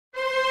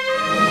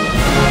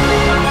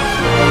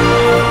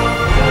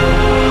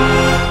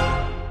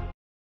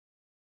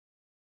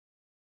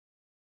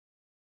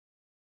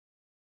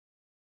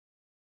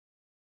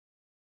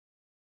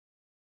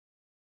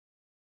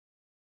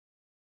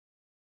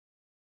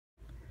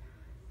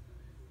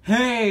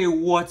Hey,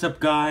 what's up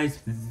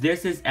guys?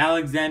 This is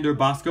Alexander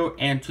Bosko,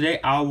 and today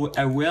I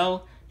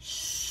will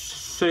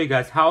show you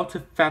guys how to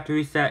factory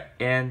reset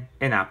in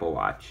an Apple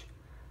Watch.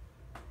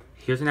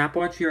 Here's an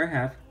Apple Watch here I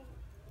have.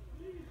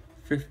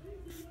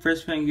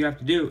 First thing you have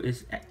to do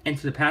is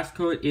enter the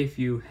passcode if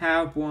you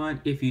have one.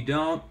 If you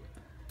don't,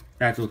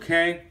 that's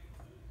okay.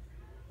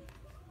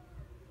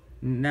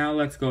 Now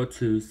let's go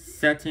to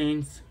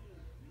settings.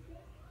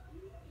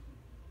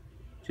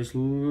 Just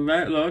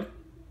let it load.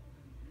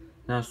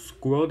 Now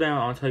scroll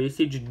down until you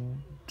see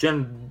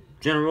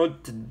general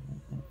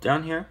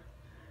down here.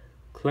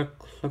 Click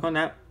on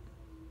that.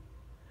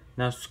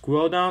 Now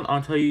scroll down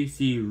until you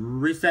see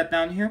reset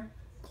down here.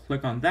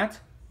 Click on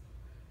that.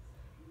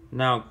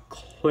 Now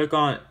click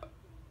on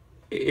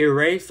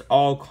erase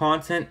all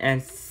content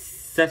and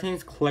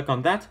settings. Click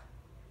on that.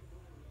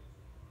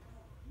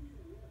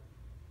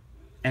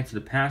 Enter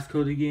the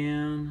passcode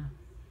again.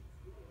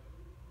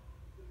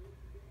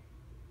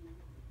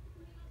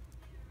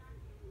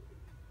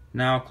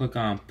 Now click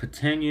on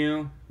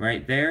continue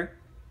right there.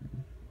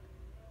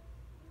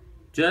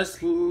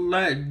 Just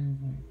let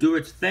it do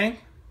its thing.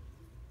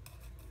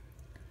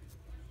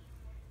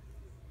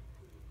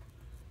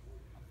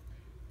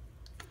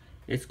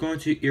 It's going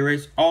to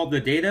erase all the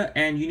data,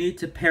 and you need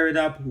to pair it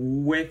up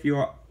with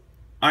your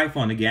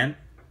iPhone again.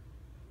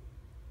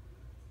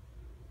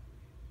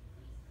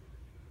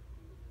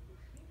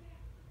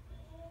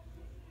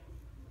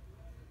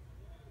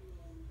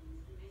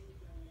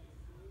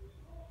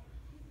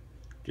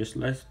 Just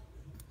let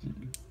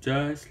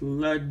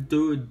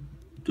do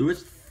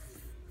its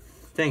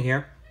thing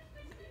here.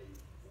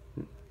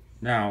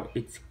 Now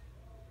it's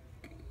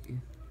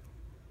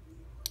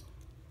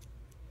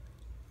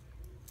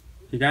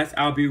hey guys,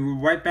 I'll be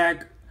right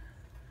back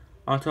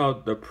until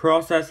the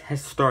process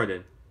has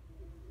started.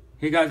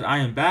 Hey guys, I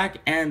am back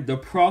and the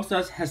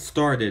process has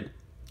started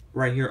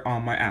right here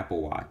on my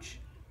Apple Watch.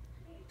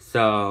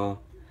 So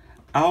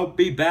I'll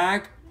be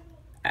back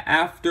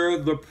after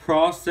the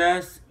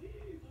process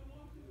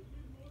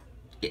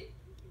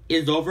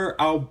is over.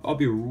 I'll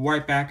be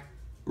right back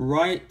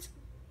right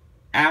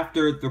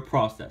after the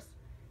process.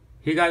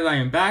 Hey guys, I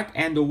am back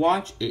and the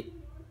watch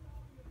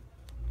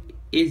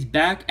is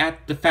back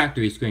at the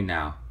factory screen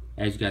now.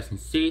 As you guys can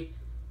see,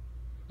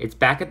 it's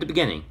back at the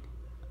beginning.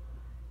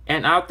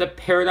 And I'll have to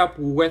pair it up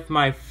with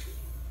my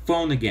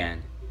phone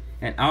again.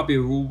 And I'll be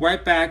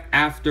right back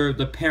after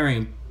the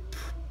pairing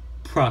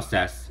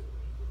process.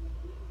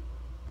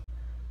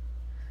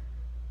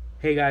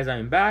 Hey guys, I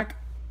am back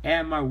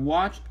and my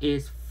watch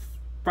is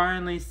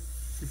finally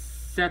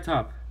set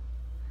up.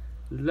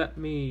 Let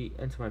me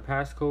enter my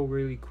passcode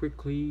really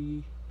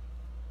quickly.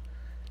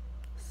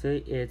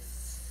 Say it's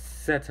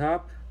set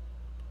up,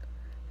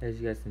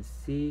 as you guys can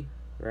see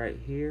right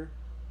here.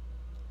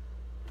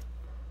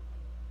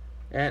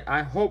 And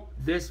I hope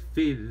this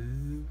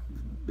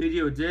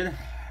video did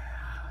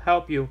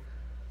help you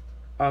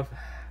of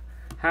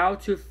how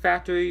to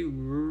factory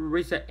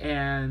reset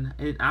an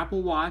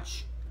Apple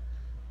Watch.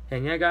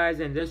 And yeah guys,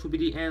 and this will be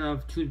the end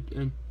of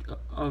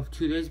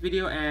today's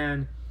video,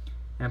 and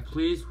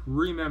please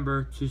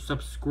remember to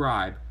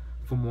subscribe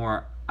for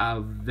more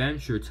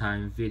Adventure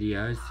Time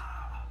videos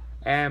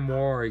and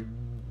more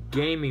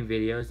gaming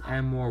videos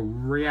and more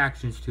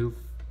reactions to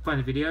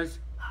funny videos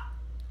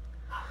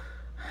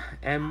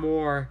and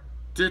more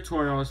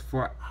tutorials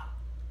for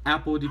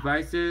Apple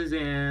devices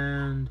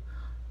and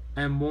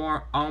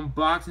more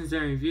unboxings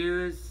and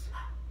reviews.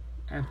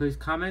 And please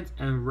comment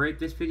and rate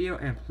this video,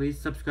 and please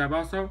subscribe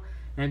also.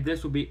 And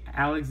this will be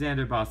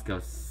Alexander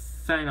Bosko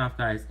signing off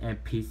guys,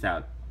 and peace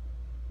out.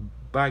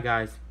 Bye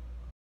guys.